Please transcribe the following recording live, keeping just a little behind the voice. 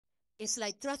It's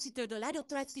like trusty turtle. I don't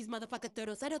trust these motherfucking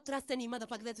turtles. I don't trust any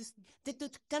motherfucker that's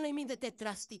telling me that they're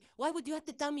trusty. Why would you have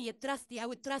to tell me you're trusty? I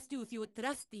would trust you if you were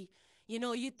trusty. You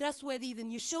know, you're trustworthy,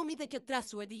 then you show me that you're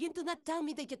trustworthy. You do not tell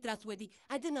me that you're trustworthy.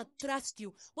 I do not trust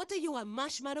you. What are you, a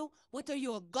marshmallow? What are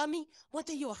you, a gummy? What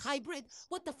are you, a hybrid?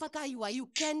 What the fuck are you? Are you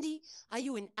candy? Are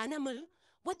you an animal?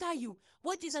 What are you?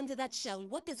 What is under that shell?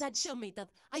 What is that shell made of?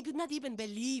 I do not even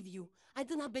believe you. I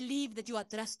do not believe that you are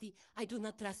trusty. I do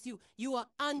not trust you. You are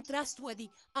untrustworthy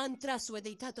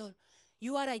turtle.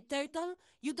 You are a turtle?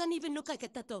 You don't even look like a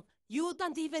turtle. You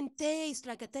don't even taste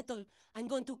like a turtle. I'm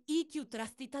going to eat you,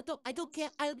 trusty turtle. I don't care.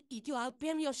 I'll eat you. I'll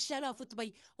peel your shell off with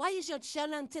my... Why is your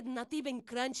shell until not even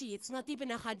crunchy? It's not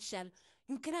even a hard shell.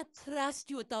 You cannot trust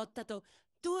you at all, turtle.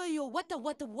 Do you? What?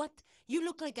 You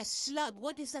look like a slug.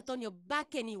 What is that on your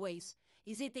back anyways?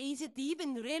 Is it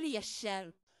even really a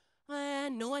shell?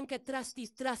 No one can trust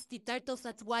these trusty turtles.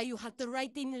 That's why you have to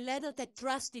write in a letter that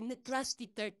trust in the trusty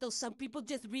turtle. Some people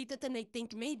just read it and they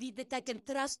think maybe that I can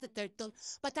trust the turtle,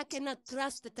 but I cannot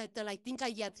trust the turtle. I think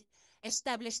I have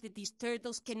established that these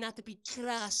turtles cannot be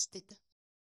trusted.